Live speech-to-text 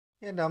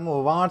എൻ്റെ അമ്മ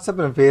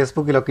വാട്സപ്പിലും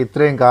ഫേസ്ബുക്കിലൊക്കെ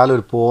ഇത്രയും കാലം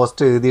ഒരു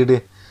പോസ്റ്റ് എഴുതിയിട്ട്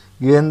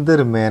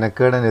എന്തൊരു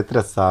മെനക്കേടൻ എത്ര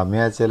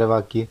സമയം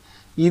ചിലവാക്കി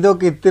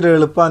ഇതൊക്കെ ഇത്ര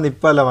എളുപ്പമാണെന്ന്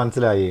ഇപ്പമല്ല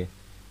മനസ്സിലായേ.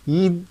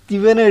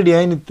 ഇവനടി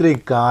അതിന് ഇത്രയും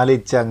കാലം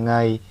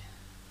ചങ്ങായി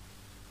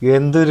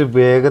എന്തൊരു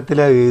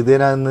വേഗത്തിലാണ്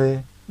എഴുതാനെന്ന്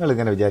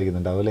നിങ്ങളിങ്ങനെ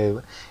വിചാരിക്കുന്നുണ്ടാവും അല്ലേ?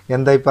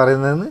 എന്തായി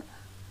പറയുന്നതെന്ന്.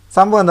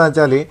 സംഭവം എന്താ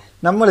വെച്ചാൽ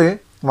നമ്മൾ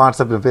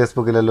വാട്സപ്പിലും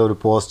ഫേസ്ബുക്കിലെല്ലാം ഒരു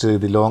പോസ്റ്റ്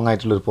എഴുതി ലോങ്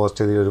ആയിട്ടുള്ളൊരു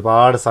പോസ്റ്റ് എഴുതി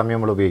ഒരുപാട് സമയം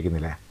നമ്മൾ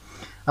ഉപയോഗിക്കുന്നില്ലേ.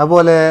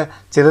 അതുപോലെ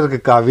ചിലർക്ക്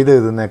കവിത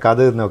എഴുതുന്ന കഥ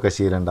എഴുതുന്നതൊക്കെ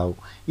ശീലം ഉണ്ടാവും.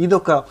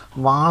 ഇതൊക്കെ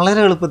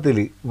വളരെ എളുപ്പത്തിൽ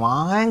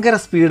ഭയങ്കര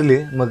സ്പീഡിൽ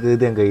നമുക്ക്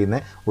എഴുതാൻ കഴിയുന്ന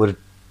ഒരു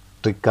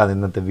ട്രിക്കാണ്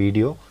ഇന്നത്തെ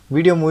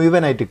വീഡിയോ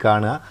മുഴുവനായിട്ട്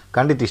കാണുക.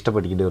 കണ്ടിട്ട്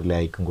ഇഷ്ടപ്പെട്ടിട്ട് ഒരു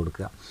ലൈക്കും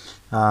കൊടുക്കുക.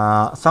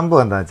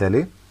 സംഭവം എന്താണെന്ന് വെച്ചാൽ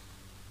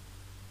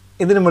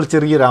ഇത് നമ്മൾ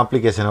ചെറിയൊരു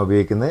ആപ്ലിക്കേഷൻ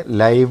ഉപയോഗിക്കുന്നത്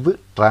ലൈവ്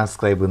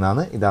ട്രാൻസ്ക്രൈബ്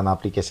എന്നാണ്. ഇതാണ്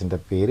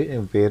ആപ്ലിക്കേഷൻ്റെ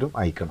പേരും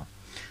അയക്കണം.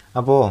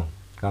 അപ്പോൾ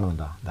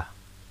കാണുന്നുണ്ടോ? ഇതാ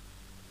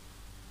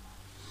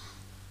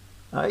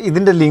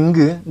ഇതിൻ്റെ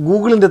ലിങ്ക്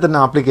ഗൂഗിളിൻ്റെ തന്നെ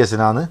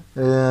ആപ്ലിക്കേഷനാണ്.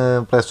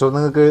 പ്ലേ സ്റ്റോറിൽ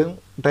നിങ്ങൾക്ക്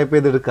ടൈപ്പ്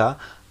ചെയ്തെടുക്കുക.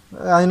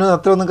 അതിന്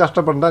അത്രയൊന്നും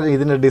കഷ്ടപ്പെടേണ്ട.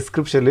 ഇതിൻ്റെ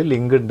ഡിസ്ക്രിപ്ഷനിൽ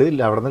ലിങ്ക് ഉണ്ട്,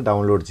 അവിടെ നിന്ന്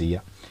ഡൗൺലോഡ്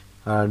ചെയ്യാം.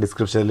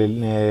 ഡിസ്ക്രിപ്ഷനിൽ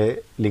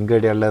ലിങ്ക്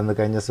ഇടയുള്ളതെന്ന്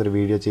കഴിഞ്ഞ ദിവസം ഒരു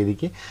വീഡിയോ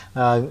ചെയ്തിക്ക്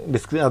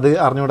അത്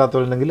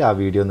അറിഞ്ഞുകൂടാത്തവരുണ്ടെങ്കിൽ ആ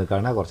വീഡിയോ ഒന്ന്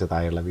കാണുക. കുറച്ച്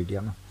താഴെയുള്ള വീഡിയോ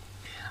ആണ്.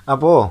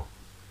 അപ്പോൾ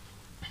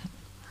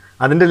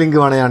അതിൻ്റെ ലിങ്ക്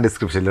വേണേൽ ഞാൻ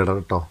ഡിസ്ക്രിപ്ഷനിൽ ഇടാം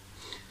കേട്ടോ.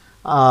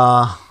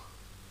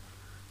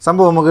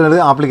 സംഭവം നമുക്ക്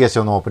ആപ്ലിക്കേഷൻ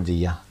ഒന്ന് ഓപ്പൺ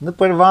ചെയ്യാം.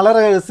 ഇതിപ്പോൾ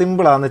വളരെ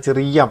സിമ്പിളാണ്,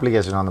 ചെറിയ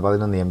ആപ്ലിക്കേഷനാണ്,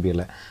 11 MB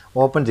ഉള്ള.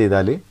 ഓപ്പൺ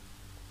ചെയ്താൽ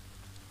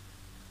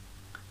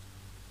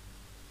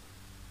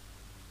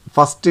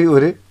ഫസ്റ്റ്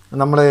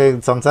നമ്മൾ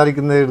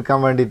സംസാരിക്കുന്നത് എടുക്കാൻ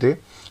വേണ്ടിയിട്ട്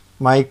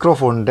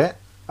മൈക്രോഫോണിൻ്റെ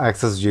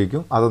ആക്സസ്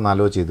ചോദിക്കും. അതൊന്ന്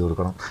അലോ ചെയ്ത്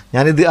കൊടുക്കണം.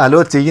 ഞാനിത്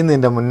അലോ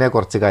ചെയ്യുന്നതിൻ്റെ മുന്നേ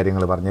കുറച്ച്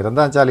കാര്യങ്ങൾ പറഞ്ഞുതരാം.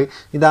 എന്താ വെച്ചാൽ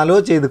ഇത് അലോ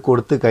ചെയ്ത്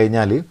കൊടുത്തു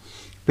കഴിഞ്ഞാൽ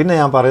പിന്നെ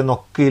ഞാൻ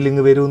പറയുന്നൊക്കെ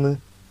ഇല്ലെങ്കിൽ വരുമെന്ന്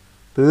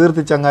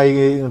തീർത്ത് ചങ്ങായി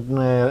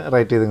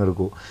റൈറ്റ് ചെയ്ത്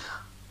എടുക്കൂ.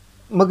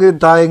 നമുക്ക്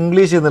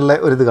ഇംഗ്ലീഷ് എന്നുള്ള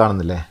ഒരിത്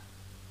കാണുന്നില്ലേ,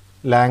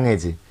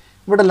 ലാംഗ്വേജ്.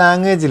 ഇവിടെ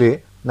ലാംഗ്വേജിൽ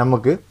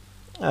നമുക്ക്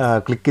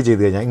ക്ലിക്ക്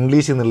ചെയ്ത് കഴിഞ്ഞാൽ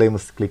ഇംഗ്ലീഷ് എന്നുള്ള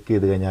ക്ലിക്ക്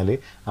ചെയ്ത് കഴിഞ്ഞാൽ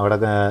അവിടെ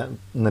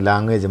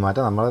ലാംഗ്വേജ്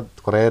മാറ്റാം. നമ്മൾ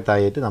കുറേ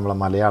താഴായിട്ട് നമ്മളെ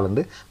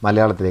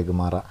മലയാളത്തിലേക്ക്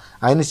മാറാം.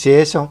 അതിന്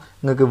ശേഷം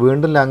നിങ്ങൾക്ക്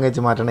വീണ്ടും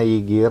ലാംഗ്വേജ് മാറ്റണ ഈ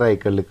ഗിയർ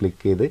ഐക്കണിൽ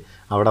ക്ലിക്ക് ചെയ്ത്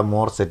അവിടെ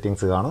മോർ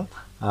സെറ്റിങ്സ് കാണും.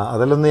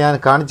 അതെല്ലാം ഒന്ന് ഞാൻ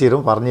കാണിച്ചു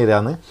തരും, പറഞ്ഞു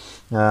തരാമെന്ന്.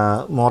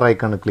 മോർ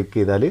ഐക്കണിൽ ക്ലിക്ക്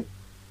ചെയ്താൽ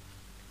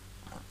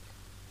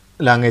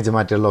ലാംഗ്വേജ്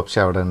മാറ്റാനുള്ള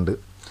ഓപ്ഷൻ അവിടെ ഉണ്ട്.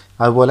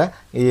 അതുപോലെ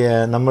ഈ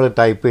നമ്മൾ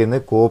ടൈപ്പ് ചെയ്യുന്ന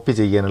കോപ്പി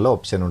ചെയ്യാനുള്ള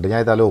ഓപ്ഷനുണ്ട്. ഞാൻ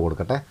ഇത് അലോ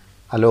കൊടുക്കട്ടെ.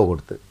 അലോ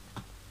കൊടുത്ത്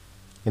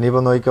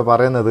ഇനിയിപ്പോൾ നോക്കിയാൽ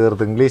പറയുന്നത്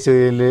തീർത്ത്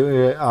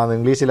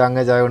ഇംഗ്ലീഷ്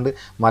ലാംഗ്വേജ് ആയതുകൊണ്ട്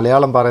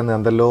മലയാളം പറയുന്നത്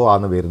എന്തെല്ലോ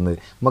ആണ് വരുന്നത്.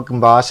 നമുക്ക്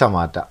ഭാഷ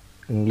മാറ്റാം.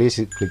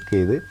 ഇംഗ്ലീഷ് ക്ലിക്ക്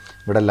ചെയ്ത്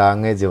ഇവിടെ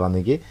ലാംഗ്വേജ്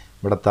വന്നിക്ക്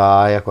ഇവിടെ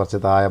കുറച്ച്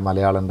താഴെ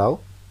മലയാളം ഉണ്ടാവും.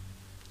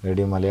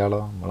 റെഡി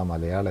മലയാളം, നമ്മളെ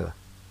മലയാളം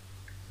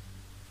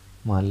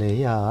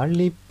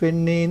മലയാളി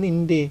പെണ്ണെ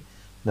നിൻ്റെ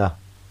ഇതാ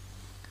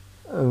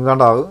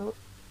കണ്ടോ.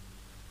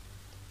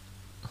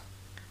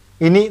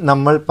 ഇനി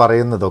നമ്മൾ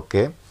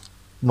പറയുന്നതൊക്കെ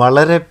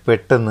വളരെ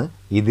പെട്ടെന്ന്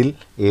ഇതിൽ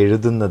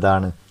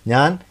എഴുതുന്നതാണ്.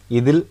 ഞാൻ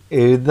ഇതിൽ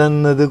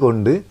എഴുതുന്നത്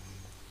കൊണ്ട്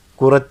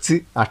കുറച്ച്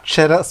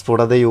അക്ഷര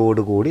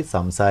സ്ഫുടതയോടുകൂടി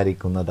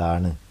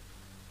സംസാരിക്കുന്നതാണ്.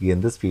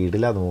 എന്ത്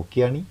സ്പീഡിലാണ്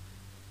നോക്കിയാണ്.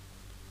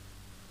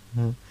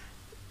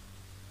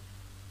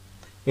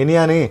 ഇനി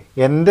ഞാൻ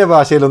എൻ്റെ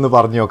ഭാഷയിലൊന്ന്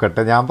പറഞ്ഞു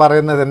നോക്കട്ടെ. ഞാൻ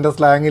പറയുന്നത് എൻ്റെ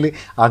സ്ലാങ്ങിൽ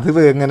അത്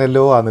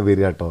എങ്ങനെയല്ലോ ആണ്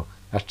വരിക കേട്ടോ.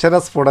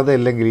 അക്ഷരസ്ഫുടത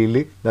ഇല്ലെങ്കിൽ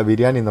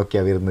ബിരിയാണി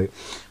നോക്കിയാണ് വരുന്നത്.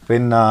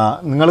 പിന്നെ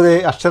നിങ്ങൾ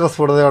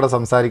അക്ഷരസ്ഫുടതയോടെ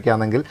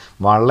സംസാരിക്കുകയാണെങ്കിൽ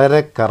വളരെ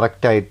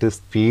കറക്റ്റായിട്ട്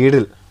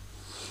സ്പീഡിൽ.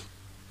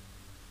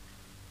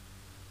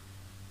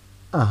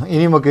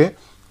 ഇനി നമുക്ക്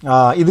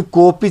ഇത്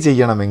കോപ്പി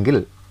ചെയ്യണമെങ്കിൽ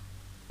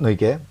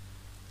നോക്കിയേ,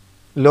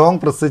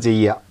 ലോങ് പ്രസ്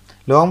ചെയ്യുക.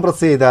 ലോങ്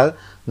പ്രസ് ചെയ്താൽ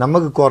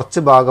നമുക്ക് കുറച്ച്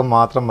ഭാഗം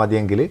മാത്രം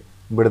മതിയെങ്കിൽ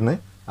ഇവിടുന്ന്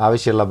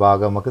ആവശ്യമുള്ള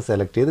ഭാഗം നമുക്ക്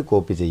സെലക്ട് ചെയ്ത്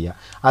കോപ്പി ചെയ്യാം.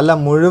 അല്ല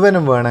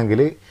മുഴുവനും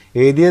വേണമെങ്കിൽ,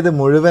 എഴുതിയത്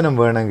മുഴുവനും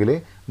വേണമെങ്കിൽ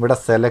ഇവിടെ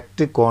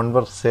സെലക്ട്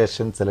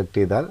കോൺവെർസേഷൻ സെലക്ട്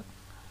ചെയ്താൽ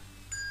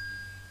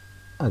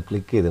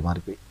ക്ലിക്ക് ചെയ്ത്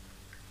മാറിപ്പോയി.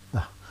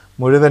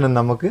 മുഴുവനും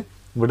നമുക്ക്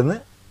ഇവിടുന്ന്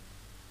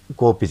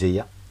കോപ്പി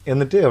ചെയ്യാം.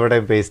 എന്നിട്ട്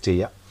എവിടെയും പേസ്റ്റ്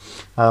ചെയ്യാം.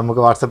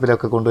 നമുക്ക്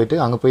വാട്സപ്പിലൊക്കെ കൊണ്ടുപോയിട്ട്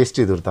അങ്ങ് പേസ്റ്റ്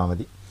ചെയ്ത് കൊടുത്താൽ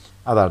മതി.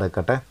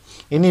 അതടക്കട്ടെ.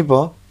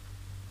 ഇനിയിപ്പോൾ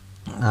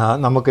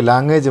നമുക്ക്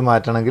ലാംഗ്വേജ്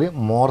മാറ്റണമെങ്കിൽ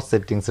മോർ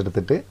സെറ്റിങ്സ്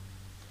എടുത്തിട്ട്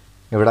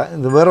ഇവിടെ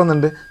ഇത് വേറെ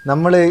ഒന്നുണ്ട്.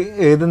 നമ്മൾ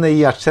എഴുതുന്ന ഈ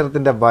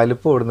അക്ഷരത്തിൻ്റെ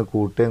വലുപ്പം ഇവിടുന്ന്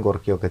കൂട്ടുകയും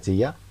കുറയ്ക്കുകയൊക്കെ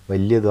ചെയ്യുക.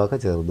 വലിയതുമാക്കുക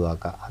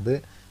ചെറുതുമാക്കുക. അത്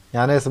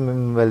ഞാനേ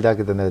സമയം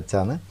വലുതാക്കി തന്നെ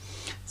വെച്ചാണ്.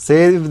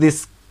 സേവ്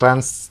ദിസ്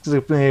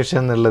ട്രാൻസ്ക്രിപ്ഷൻ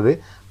എന്നുള്ളത്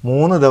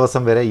 3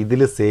 ദിവസം വരെ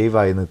ഇതിൽ സേവ്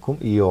ആയി നിൽക്കും.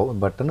 ഈ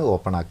ബട്ടൺ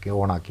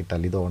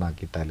ഓണാക്കിയിട്ടാൽ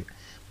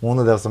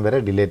 3 ദിവസം വരെ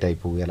ഡിലേറ്റ് ആയി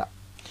പോവുകയില്ല.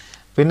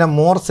 പിന്നെ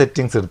മോർ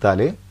സെറ്റിങ്സ് എടുത്താൽ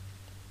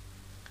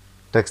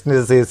ടെക്സ്റ്റിൻ്റെ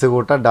സൈസ്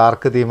കൂട്ടാം,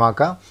 ഡാർക്ക്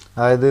തീമാക്കാം.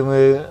 അതായത്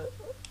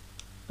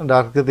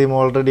ഡാർക്ക് തീം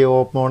ഓൾറെഡി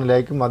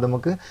ഓപ്പണിലായിരിക്കും, അത്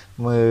നമുക്ക്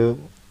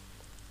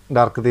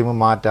ഡാർക്ക് തീം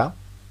മാറ്റാം.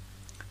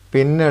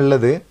 പിന്നെ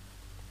ഉള്ളത്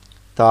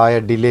താഴെ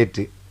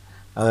ഡിലേറ്റ്.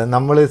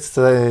 നമ്മൾ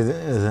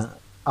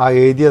ആ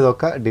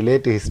എഴുതിയതൊക്കെ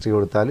ഡിലേറ്റ് ഹിസ്റ്ററി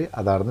കൊടുത്താൽ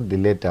അതാണെന്ന്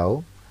ഡിലേറ്റ്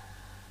ആവും.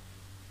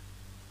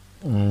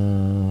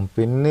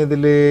 പിന്നെ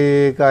ഇതിൽ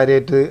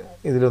കാര്യമായിട്ട്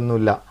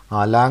ഇതിലൊന്നുമില്ല.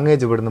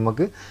 ലാംഗ്വേജ് ഇവിടെ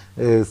നമുക്ക്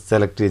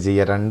സെലക്ട്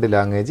ചെയ്യുക. 2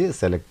 ലാംഗ്വേജ്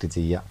സെലക്ട്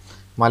ചെയ്യുക.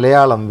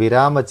 മലയാളം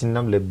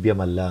വിരാമചിഹ്നം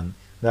ലഭ്യമല്ല,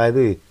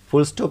 അതായത്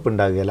ഫുൾ സ്റ്റോപ്പ്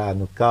ഉണ്ടാകുകയില്ല,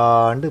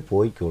 നിൽക്കാണ്ട്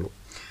പോയിക്കോളും.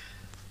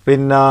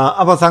 പിന്നെ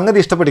അപ്പോൾ സംഗതി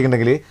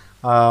ഇഷ്ടപ്പെട്ടിട്ടുണ്ടെങ്കിൽ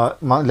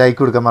ലൈക്ക്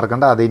കൊടുക്കാൻ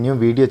മറക്കണ്ട. അത് ഇനിയും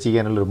വീഡിയോ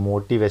ചെയ്യാനുള്ളൊരു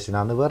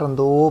മോട്ടിവേഷനാണ്. വേറെ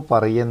എന്തോ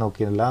പറയാൻ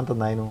നോക്കിയില്ല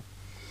തന്നായിരുന്നു.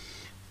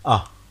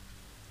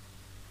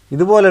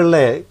 ഇതുപോലെയുള്ള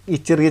ഈ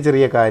ചെറിയ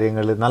ചെറിയ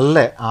കാര്യങ്ങൾ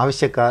നല്ല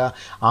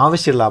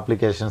ആവശ്യമുള്ള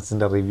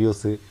ആപ്ലിക്കേഷൻസിൻ്റെ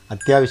റിവ്യൂസ്,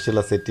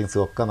 അത്യാവശ്യമുള്ള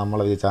സെറ്റിങ്സും ഒക്കെ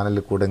നമ്മളെ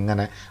ചാനലിൽ കൂടെ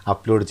ഇങ്ങനെ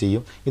അപ്ലോഡ്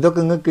ചെയ്യും. ഇതൊക്കെ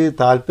നിങ്ങൾക്ക്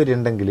താല്പര്യം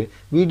ഉണ്ടെങ്കിൽ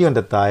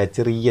വീഡിയോൻ്റെ താഴെ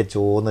ചെറിയ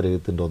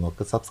ചോന്നരെഴുത്തുണ്ടോ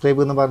നോക്ക്,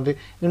 സബ്സ്ക്രൈബ് എന്ന്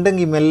പറഞ്ഞിട്ട്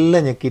ഉണ്ടെങ്കിൽ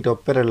മെല്ലെ ഞെക്കിയിട്ട്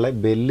ഒപ്പരമുള്ള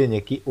ബെല്ല്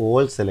ഞെക്കി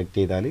ഓൾ സെലക്ട്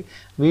ചെയ്താൽ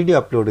വീഡിയോ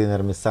അപ്ലോഡ്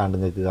ചെയ്യുന്നവരെ മിസ്സാണ്ട്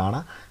നിങ്ങൾക്ക്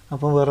കാണാം.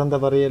 അപ്പം വേറെ എന്താ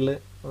പറയല്ലേ,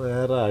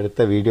 വേറെ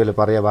അടുത്ത വീഡിയോയിൽ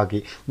പറയാം.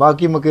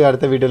 ബാക്കി നമുക്ക്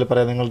അടുത്ത വീഡിയോയിൽ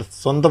പറയാം. നിങ്ങളുടെ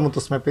സ്വന്തം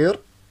മുത്തുസ് Meppayur.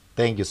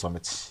 Thank you so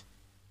much.